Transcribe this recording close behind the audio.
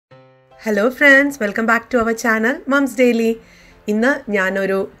Hello friends, welcome back to our channel Mom's Daily. ഇന്ന്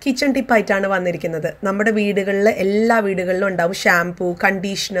ഞാനൊരു kitchen ടിപ്പായിട്ടാണ് വന്നിരിക്കുന്നത്. നമ്മുടെ വീടുകളിൽ എല്ലാ വീടുകളിലും ഉണ്ടാവും ഷാംപൂ,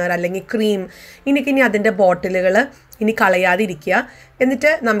 കണ്ടീഷണർ അല്ലെങ്കിൽ ക്രീം. ഇനി അതിൻ്റെ ബോട്ടിലുകൾ ഇനി കളയാതിരിക്കുക.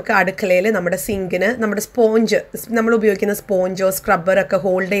 എന്നിട്ട് നമുക്ക് അടുക്കളയിൽ നമ്മുടെ സിങ്കിന് നമ്മുടെ സ്പോഞ്ച്, നമ്മൾ ഉപയോഗിക്കുന്ന സ്പോഞ്ചോ സ്ക്രബ്ബറൊക്കെ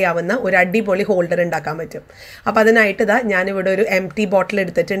ഹോൾഡ് ചെയ്യാവുന്ന ഒരു അടിപൊളി ഹോൾഡർ ഉണ്ടാക്കാൻ പറ്റും. അപ്പോൾ അതിനായിട്ട് ഞാനിവിടെ ഒരു എംപ്റ്റി ബോട്ടിൽ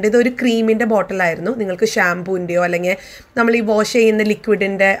എടുത്തിട്ടുണ്ട്. ഇതൊരു ക്രീമിൻ്റെ ബോട്ടിലായിരുന്നു. നിങ്ങൾക്ക് ഷാംപൂൻ്റെയോ അല്ലെങ്കിൽ നമ്മൾ ഈ വാഷ് ചെയ്യുന്ന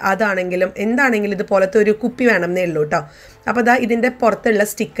ലിക്വിഡിൻ്റെ അതാണെങ്കിലും എന്താണെങ്കിലും ഇതുപോലത്തെ ഒരു കുപ്പി വേണമെന്നേ ഉള്ളൂ കേട്ടോ. അപ്പോൾ ഇതിൻ്റെ പുറത്തുള്ള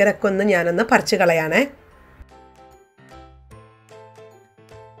സ്റ്റിക്കറൊക്കെ ഞാനൊന്ന് പറിച്ച് കളയാണേ.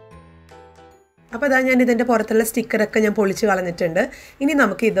 അപ്പോൾ ഞാൻ ഇതിൻ്റെ പുറത്തുള്ള സ്റ്റിക്കറൊക്കെ ഞാൻ പൊളിച്ച് കളഞ്ഞിട്ടുണ്ട്. ഇനി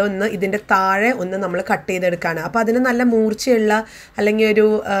നമുക്ക് ഇതിൻ്റെ താഴെ നമ്മൾ കട്ട് ചെയ്തെടുക്കുകയാണ്. അപ്പോൾ അതിന് നല്ല മൂർച്ചയുള്ള അല്ലെങ്കിൽ ഒരു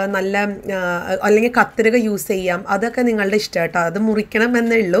നല്ല അല്ലെങ്കിൽ കത്രിക യൂസ് ചെയ്യാം. അതൊക്കെ നിങ്ങളുടെ ഇഷ്ടം കേട്ടോ. അത് മുറിക്കണം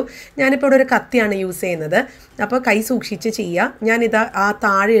എന്നേ ഉള്ളൂ. ഞാനിപ്പോൾ ഇവിടെ ഒരു കത്തിയാണ് യൂസ് ചെയ്യുന്നത്. അപ്പോൾ കൈ സൂക്ഷിച്ച് ചെയ്യുക. ആ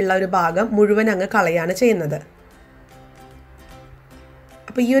താഴെയുള്ള ഒരു ഭാഗം മുഴുവൻ അങ്ങ് കളയാണ് ചെയ്യുന്നത്.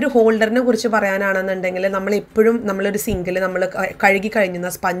 അപ്പോൾ ഈ ഒരു ഹോൾഡറിനെ കുറിച്ച് പറയാനാണെന്നുണ്ടെങ്കിൽ നമ്മളെപ്പോഴും നമ്മളൊരു സിങ്കിൽ നമ്മൾ കഴുകി കഴിഞ്ഞുന്ന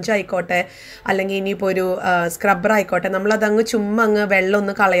സ്പഞ്ച് ആയിക്കോട്ടെ അല്ലെങ്കിൽ ഇനിയിപ്പോൾ ഒരു സ്ക്രബ്ബർ ആയിക്കോട്ടെ, നമ്മളതങ്ങ് ചുമ്മാ അങ്ങ്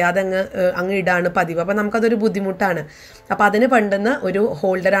വെള്ളമൊന്നും കളയാതെ അങ്ങ് ഇടാണ് പതിവ്. അപ്പോൾ നമുക്കതൊരു ബുദ്ധിമുട്ടാണ്. അപ്പോൾ അതിന് പണ്ടുന്ന ഒരു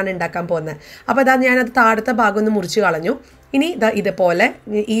ഹോൾഡറാണ് ഉണ്ടാക്കാൻ പോകുന്നത്. അപ്പോൾ ഞാനത് താഴത്തെ ഭാഗം ഒന്ന് മുറിച്ച് കളഞ്ഞു. ഇനി ഇതുപോലെ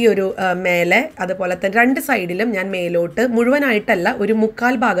ഈ ഒരു മേലെ അതുപോലെ തന്നെ രണ്ട് സൈഡിലും ഞാൻ മേലോട്ട് മുഴുവനായിട്ടല്ല, ഒരു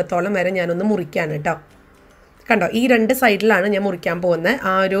 1/4 ഭാഗത്തോളം വരെ ഞാനൊന്ന് മുറിക്കുകയാണ് കേട്ടോ. കണ്ടോ, ഈ രണ്ട് സൈഡിലാണ് ഞാൻ മുറിക്കാൻ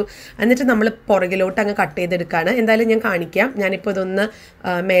പോകുന്നത്. എന്നിട്ട് നമ്മൾ പുറകിലോട്ട് അങ്ങ് കട്ട് ചെയ്തെടുക്കുകയാണ്. എന്തായാലും ഞാൻ കാണിക്കാം. ഞാനിപ്പോൾ ഇതൊന്ന്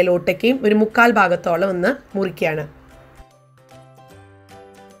മേലോട്ടേക്കും ഒരു 1/4 ഭാഗത്തോളം ഒന്ന് മുറിക്കുകയാണ്.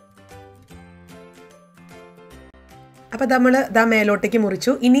 അപ്പോൾ നമ്മൾ മേലോട്ടേക്ക്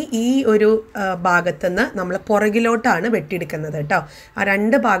മുറിച്ചു. ഇനി ഈ ഒരു ഭാഗത്തുനിന്ന് നമ്മൾ പുറകിലോട്ടാണ് വെട്ടിയെടുക്കുന്നത് കേട്ടോ. ആ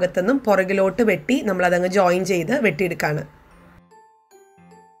രണ്ട് ഭാഗത്തുനിന്നും പുറകിലോട്ട് വെട്ടി നമ്മളതങ്ങ് ജോയിൻ ചെയ്ത് വെട്ടിയെടുക്കുകയാണ്.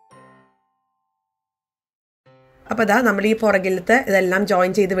 അപ്പോൾ നമ്മൾ ഈ പുറകിലത്തെ ഇതെല്ലാം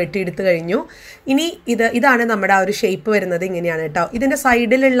ജോയിൻ ചെയ്ത് വെട്ടിയെടുത്ത് കഴിഞ്ഞു. ഇനി ഇതാണ് നമ്മുടെ ആ ഒരു ഷേപ്പ് വരുന്നത്. ഇങ്ങനെയാണ് കേട്ടോ. ഇതിൻ്റെ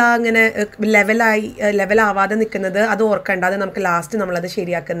സൈഡിലുള്ള അങ്ങനെ ലെവലാവാതെ നിൽക്കുന്നത് അത് ഓർക്കേണ്ട. അത് നമുക്ക് ലാസ്റ്റ് നമ്മളത്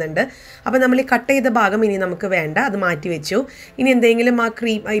ശരിയാക്കുന്നുണ്ട്. അപ്പോൾ നമ്മൾ ഈ കട്ട് ചെയ്ത ഭാഗം ഇനി നമുക്ക് വേണ്ട, അത് മാറ്റി വെച്ചു. ഇനി എന്തെങ്കിലും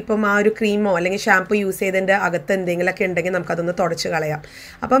ഇപ്പം ആ ഒരു ക്രീമോ അല്ലെങ്കിൽ ഷാമ്പു യൂസ് ചെയ്തതിൻ്റെ അകത്ത് എന്തെങ്കിലുമൊക്കെ ഉണ്ടെങ്കിൽ നമുക്കതൊന്ന് തുടച്ച് കളയാം.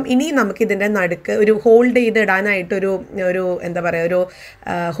 അപ്പം ഇനി നമുക്കിതിൻ്റെ നടുക്ക് ഒരു ഹോൾഡ് ചെയ്ത് ഇടാനായിട്ടൊരു എന്താ പറയുക, ഒരു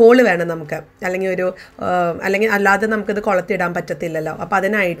ഹോള് വേണം നമുക്ക്. അല്ലെങ്കിൽ അല്ലാതെ നമുക്കിത് കൊളത്തിടാൻ പറ്റത്തില്ലല്ലോ. അപ്പോൾ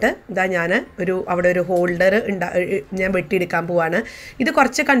അതിനായിട്ട് ഞാൻ അവിടെ ഒരു ഹോൾഡർ ഞാൻ വെട്ടിയെടുക്കാൻ പോവാണ്. ഇത്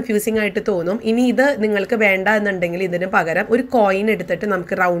കുറച്ച് കൺഫ്യൂസിങ് ആയിട്ട് തോന്നും. ഇനി ഇത് നിങ്ങൾക്ക് വേണ്ട എന്നുണ്ടെങ്കിൽ ഇതിന് പകരം ഒരു കോയിൻ എടുത്തിട്ട്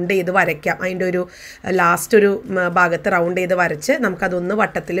നമുക്ക് റൗണ്ട് ചെയ്ത് വരയ്ക്കാം. അതിൻ്റെ ഒരു ലാസ്റ്റ് ഒരു ഭാഗത്ത് റൗണ്ട് ചെയ്ത് വരച്ച് നമുക്കതൊന്ന്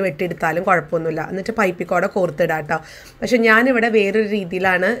വട്ടത്തിൽ വെട്ടിയെടുത്താലും കുഴപ്പമൊന്നുമില്ല. എന്നിട്ട് പൈപ്പിക്കോടെ കോർത്തിടാം കേട്ടോ. പക്ഷെ ഞാനിവിടെ വേറൊരു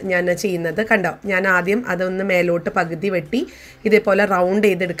രീതിയിലാണ് ഞാൻ ചെയ്യുന്നത്. കണ്ടോ, ഞാൻ ആദ്യം അതൊന്ന് മേലോട്ട് പകുതി വെട്ടി ഇതേപോലെ റൗണ്ട്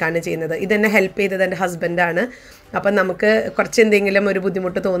ചെയ്തെടുക്കുകയാണ് ചെയ്യുന്നത്. ഇതെന്നെ ഹെൽപ്പ് ചെയ്തത് എൻ്റെ ഹസ്ബൻഡാണ്. അപ്പം നമുക്ക് കുറച്ച് എന്തെങ്കിലും ഒരു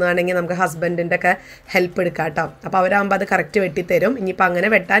ബുദ്ധിമുട്ട് തോന്നുകയാണെങ്കിൽ നമുക്ക് ഹസ്ബൻഡിൻ്റെ ഒക്കെ ഹെൽപ്പ് എടുക്കാം കേട്ടോ. അപ്പോൾ അവരാകുമ്പോൾ അത് കറക്റ്റ് വെട്ടിത്തരും. ഇനിയിപ്പോൾ അങ്ങനെ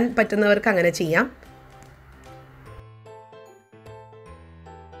വെട്ടാൻ പറ്റുന്നവർക്ക് അങ്ങനെ ചെയ്യാം.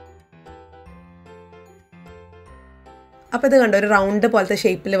 അപ്പോൾ ഇത് കണ്ടോ, ഒരു റൗണ്ട് പോലത്തെ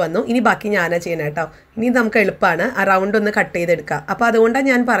ഷേപ്പിൽ വന്നു. ഇനി ബാക്കി ഞാനാ ചെയ്യണം കേട്ടോ. ഇനി നമുക്ക് എളുപ്പമാണ് ആ റൗണ്ട് ഒന്ന് കട്ട് ചെയ്തെടുക്കുക. അപ്പോൾ അതുകൊണ്ടാണ്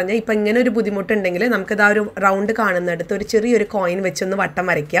ഞാൻ പറഞ്ഞത്, ഇപ്പം ഇങ്ങനെ ഒരു ബുദ്ധിമുട്ടുണ്ടെങ്കിൽ നമുക്കിത് ആ ഒരു റൗണ്ട് കാണുന്നിടത്ത് ഒരു ചെറിയൊരു കോയിൻ വെച്ചൊന്ന് വട്ടം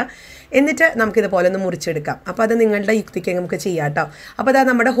വരയ്ക്കുക. എന്നിട്ട് നമുക്കിതുപോലെ ഒന്ന് മുറിച്ചെടുക്കാം. അപ്പോൾ അത് നിങ്ങളുടെ യുക്തിക്ക് നമുക്ക് ചെയ്യാം കേട്ടോ. അപ്പോൾ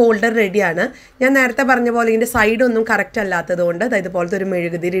നമ്മുടെ ഹോൾഡർ റെഡിയാണ്. ഞാൻ നേരത്തെ പറഞ്ഞ പോലെ ഇതിൻ്റെ സൈഡൊന്നും കറക്റ്റ് അല്ലാത്തതുകൊണ്ട് ഇതുപോലത്തെ ഒരു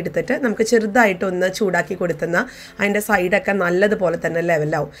മെഴുകുതിരി എടുത്തിട്ട് നമുക്ക് ചെറുതായിട്ടൊന്ന് ചൂടാക്കി കൊടുത്തുന്ന അതിൻ്റെ സൈഡൊക്കെ നല്ലതുപോലെ തന്നെ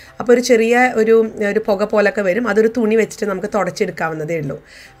ലെവലാവും. അപ്പോൾ ഒരു ചെറിയ ഒരു പുക പോലൊക്കെ വരും. അതൊരു തുണി വെച്ചിട്ട് നമുക്ക് തുടച്ചെടുക്കാവുന്നതേ ഉള്ളൂ.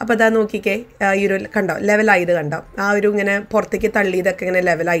 അപ്പോൾ നോക്കിക്കേ, ഈ ഒരു കണ്ടോ ലെവലായത് കണ്ടോ, ആ ഒരു ഇങ്ങനെ പുറത്തേക്ക് തള്ളിയതൊക്കെ ഇങ്ങനെ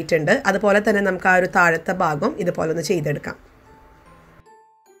ലെവലായിട്ടുണ്ട്. അതുപോലെ തന്നെ നമുക്ക് ആ ഒരു താഴത്തെ ഭാഗം ഇതുപോലെ ഒന്ന് ചെയ്തെടുക്കാം.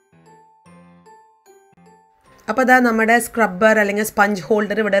 അപ്പോൾ നമ്മുടെ സ്ക്രബ്ബർ അല്ലെങ്കിൽ സ്പഞ്ച്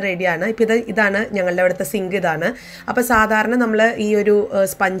ഹോൾഡർ ഇവിടെ റെഡിയാണ്. ഇപ്പോൾ ഇതാണ് ഞങ്ങളുടെ ഇവിടുത്തെ സിങ്ക് ഇതാണ്. അപ്പോൾ സാധാരണ നമ്മൾ ഈ ഒരു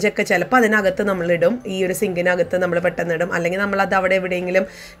സ്പഞ്ചൊക്കെ ചിലപ്പോൾ അതിനകത്ത് നമ്മളിടും, ഈ ഒരു സിങ്കിനകത്ത് നമ്മൾ പെട്ടെന്ന് ഇടും. അല്ലെങ്കിൽ നമ്മളത് അവിടെ എവിടെയെങ്കിലും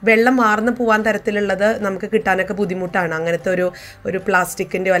വെള്ളം വാർന്ന് പോകാൻ തരത്തിലുള്ളത് നമുക്ക് കിട്ടാനൊക്കെ ബുദ്ധിമുട്ടാണ്. അങ്ങനത്തെ ഒരു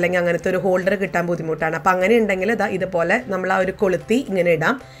പ്ലാസ്റ്റിക്കിൻ്റെയോ അല്ലെങ്കിൽ അങ്ങനത്തെ ഒരു ഹോൾഡർ കിട്ടാൻ ബുദ്ധിമുട്ടാണ്. അപ്പോൾ അങ്ങനെ ഉണ്ടെങ്കിൽ ഇതുപോലെ നമ്മൾ ആ ഒരു കൊളുത്തി ഇങ്ങനെ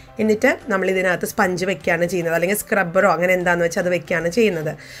ഇടാം. എന്നിട്ട് നമ്മൾ ഇതിനകത്ത് സ്പഞ്ച് വെക്കുകയാണ് ചെയ്യുന്നത്, അല്ലെങ്കിൽ സ്ക്രബ്ബറോ അങ്ങനെ എന്താണെന്ന് വെച്ചാൽ അത് വെക്കുകയാണ്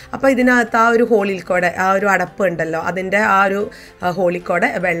ചെയ്യുന്നത്. അപ്പോൾ ഇതിനകത്ത് ആ ഒരു ഹോളിൽ കൂടെ ആ ഒരു അടപ്പ് ഉണ്ടല്ലോ, അതിൻ്റെ ആ ഒരു ഹോളിൽ കൂടെ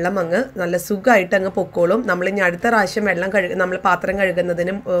വെള്ളം അങ്ങ് നല്ല സുഖമായിട്ട് അങ്ങ് പൊക്കോളും. നമ്മളിനി അടുത്ത പ്രാവശ്യം നമ്മൾ പാത്രം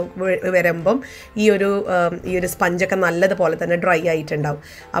കഴുകുന്നതിനും വരുമ്പം ഈ ഒരു സ്പഞ്ചൊക്കെ നല്ലതുപോലെ തന്നെ ഡ്രൈ ആയിട്ടുണ്ടാവും.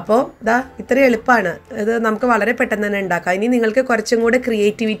 അപ്പോൾ ഇത്രയും എളുപ്പമാണ്. ഇത് നമുക്ക് വളരെ പെട്ടെന്ന് തന്നെ ഉണ്ടാക്കാം. ഇനി നിങ്ങൾക്ക് കുറച്ചും കൂടെ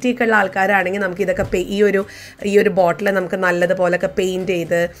ക്രിയേറ്റിവിറ്റി ഒക്കെ ഉള്ള ആൾക്കാരാണെങ്കിൽ നമുക്ക് ഇതൊക്കെ ഈ ഒരു ബോട്ടിൽ നമുക്ക് നല്ലതുപോലൊക്കെ പെയിൻറ്റ്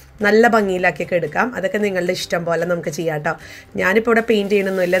ചെയ്ത് നല്ല ഭംഗിയിലാക്കിയൊക്കെ എടുക്കാം. അതൊക്കെ നിങ്ങളുടെ ഇഷ്ടം പോലെ നമുക്ക് ചെയ്യാം കേട്ടോ. ഞാനിപ്പോൾ ഇവിടെ പെയിൻറ്റ്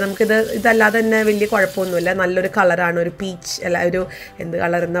ചെയ്യണമെന്നില്ല, ഇതല്ലാതെ തന്നെ വലിയ കുഴപ്പമൊന്നുമില്ല. നല്ലൊരു കളറാണ്, ഒരു പീച്ച് അല്ല, ഒരു എന്ത്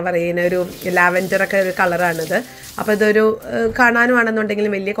കളർ എന്നാ പറയുന്ന, ഒരു ലാവൻഡറൊക്കെ ഒരു കളറാണിത്. അപ്പോൾ ഇതൊരു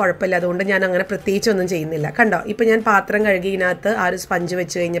കാണാനുമാണെന്നുണ്ടെങ്കിലും വലിയ കുഴപ്പമില്ല. അതുകൊണ്ട് ഞാൻ അങ്ങനെ പ്രത്യേകിച്ചൊന്നും ചെയ്യുന്നില്ല. കണ്ടോ, ഇപ്പോൾ ഞാൻ പാത്രം കഴുകി ഇതിനകത്ത് ആ ഒരു സ്പഞ്ച്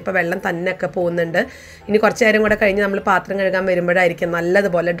വെച്ച് കഴിഞ്ഞപ്പോൾ വെള്ളം തന്നെയൊക്കെ പോകുന്നുണ്ട്. ഇനി കുറച്ച് നേരം കൂടെ കഴിഞ്ഞ് നമ്മൾ പാത്രം കഴുകാൻ വരുമ്പോഴായിരിക്കും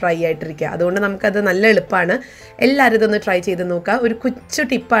നല്ലതുപോലെ ഡ്രൈ ആയിട്ടിരിക്കുക. അതുകൊണ്ട് നമുക്കത് നല്ല എളുപ്പമാണ്. എല്ലാവരും ഇതൊന്ന് ട്രൈ ചെയ്ത് നോക്കുക. ഒരു കൊച്ചു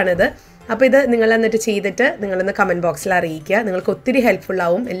ടിപ്പാണിത്. അപ്പോൾ ഇത് നിങ്ങൾ എന്നിട്ട് ചെയ്തിട്ട് നിങ്ങളൊന്ന് കമൻറ്റ് ബോക്സിൽ അറിയിക്കുക. നിങ്ങൾക്ക് ഒത്തിരി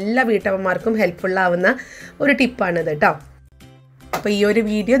ഹെൽപ്ഫുള്ളാവും, എല്ലാ വീട്ടമ്മമാർക്കും ഹെൽപ്ഫുള്ളാവുന്ന ഒരു ടിപ്പാണിത് കേട്ടോ. അപ്പോൾ ഈ ഒരു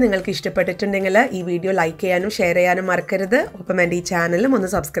വീഡിയോ നിങ്ങൾക്ക് ഇഷ്ടപ്പെട്ടിട്ടുണ്ടെങ്കിൽ ഈ വീഡിയോ ലൈക്ക് ചെയ്യാനും ഷെയർ ചെയ്യാനും മറക്കരുത്. ഒപ്പം എൻ്റെ ഈ ചാനലും ഒന്ന്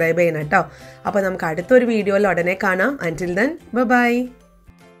സബ്സ്ക്രൈബ് ചെയ്യണം കേട്ടോ. അപ്പോൾ നമുക്ക് അടുത്തൊരു വീഡിയോയിൽ ഉടനെ കാണാം. അൻറ്റിൽ ദെൻ ബൈ.